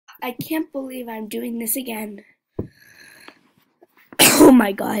I can't believe I'm doing this again. Oh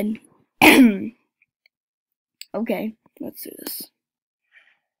my god. Okay, let's do this.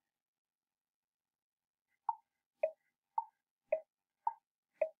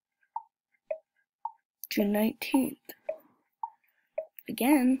 June 19th.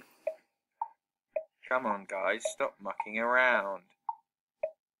 Again. Come on, guys, stop mucking around.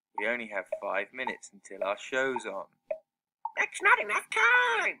 We only have 5 minutes until our show's on. That's not enough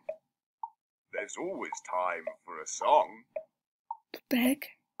time. There's always time for a song. What the heck?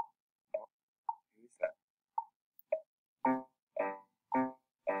 Who's that?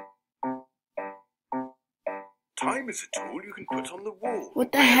 Time is a tool you can put on the wall.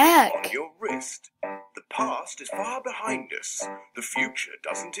 What the heck? On your wrist. The past is far behind us. The future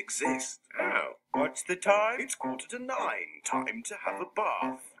doesn't exist. Oh, what's the time? It's 9:45. Time to have a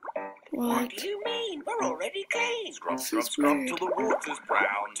bath. What? Do you mean? We're already clean. Scrub, This scrub, is scrub weird. till the water's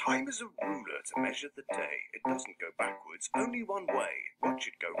brown. Time is a ruler to measure the day. It doesn't go backwards, only one way. Watch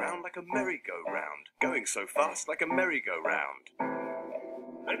it go round like a merry-go-round. Going so fast like a merry-go-round.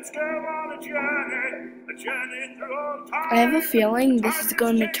 Let's go on a journey through all time. I have a feeling this is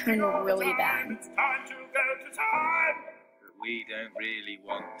going to turn really bad. It's time to go to time. But we don't really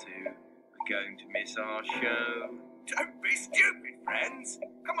want to. We're going to miss our show. Don't be stupid, friends.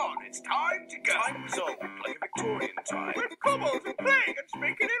 Come on, it's time to go. Time is on. Play Victorian time. With bubbles and playing and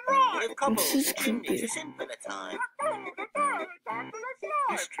speaking in rhyme. With cobbles This is and chimneys, creepy. a simpler time.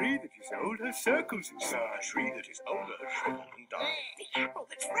 This tree that is old has circles inside. A tree that is older has shriveled and died. The apple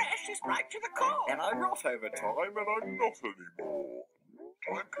that's fresh is ripe to the core. And I'm not over time, and I'm not anymore.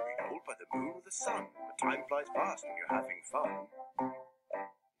 Time can be held by the moon or the sun, but time flies fast when you're having fun.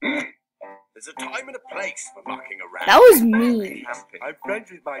 There's a time and a place for mucking around. That was mean. Camping. I'm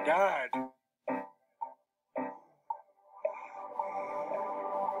friends with my dad.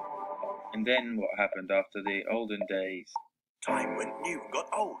 And then what happened after the olden days? Time went new and got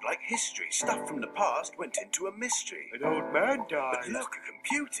old like history. Stuff from the past went into a mystery. An old man died. But look, a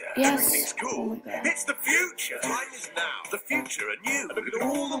computer. Yes. Everything's cool. Oh my God. It's the future. Time is now. The future are new. Look at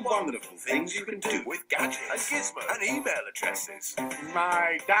all the wonderful things you can do with gadgets and gizmos and email addresses.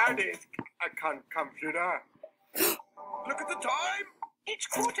 My dad is a computer. Look at the time. It's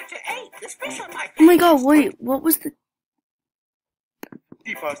 7:45. There's fish on my plate. Oh my god, wait, what was the...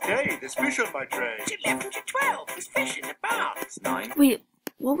 8:30. There's fish on my tray. It's 11 to 12. There's fish in the bar. It's 9. Wait,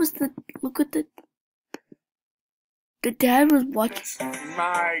 what was the... Look at the... The dad was watching...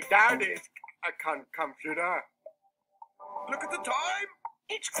 My dad is a computer. Look at the time.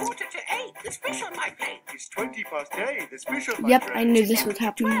 It's 7:45. There's fish on my plate. It's 8:20. There's fish on my Yep, tray. I knew this was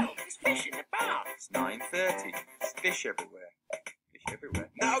happening. 12. There's fish in the bar. It's 9:30. There's fish everywhere. Fish everywhere.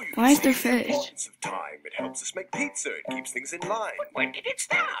 Now you Why is can there see the fish? importance of time. It helps us make pizza. It keeps things in line. But when did it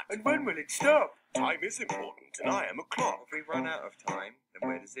start? And when will it stop? Time is important, and I am a clock. If we run out of time, then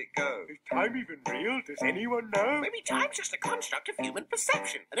where does it go? Is time even real? Does anyone know? Maybe time's just a construct of human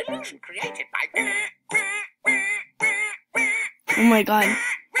perception, an illusion created by... Oh my god.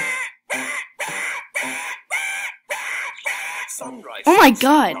 Sunrise. Oh my sunset,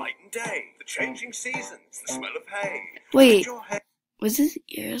 God. Night and day. The changing seasons. The smell of hay. Wait. And your hair Was his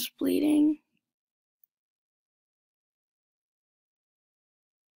ears bleeding?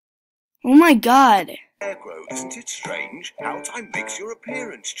 Oh my god. grow. Isn't it strange how time makes your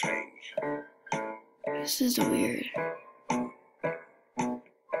appearance change? This is weird.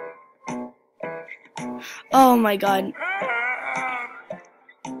 Oh my god.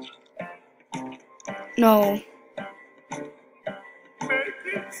 No. Make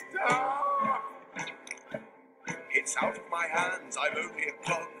it stop! It's out of my hands, I'm only a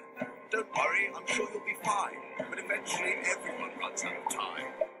clock. Don't worry, I'm sure you'll be fine. But eventually everyone runs out of time.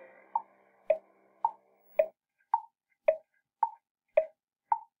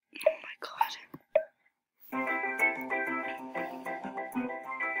 Oh my god.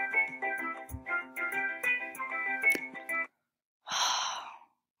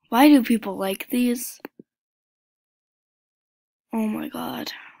 Why do people like these? Oh my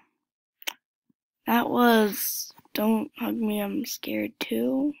god. That was Don't Hug Me, I'm Scared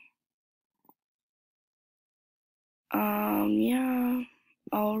Too. Yeah.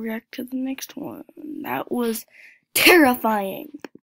 I'll react to the next one. That was terrifying.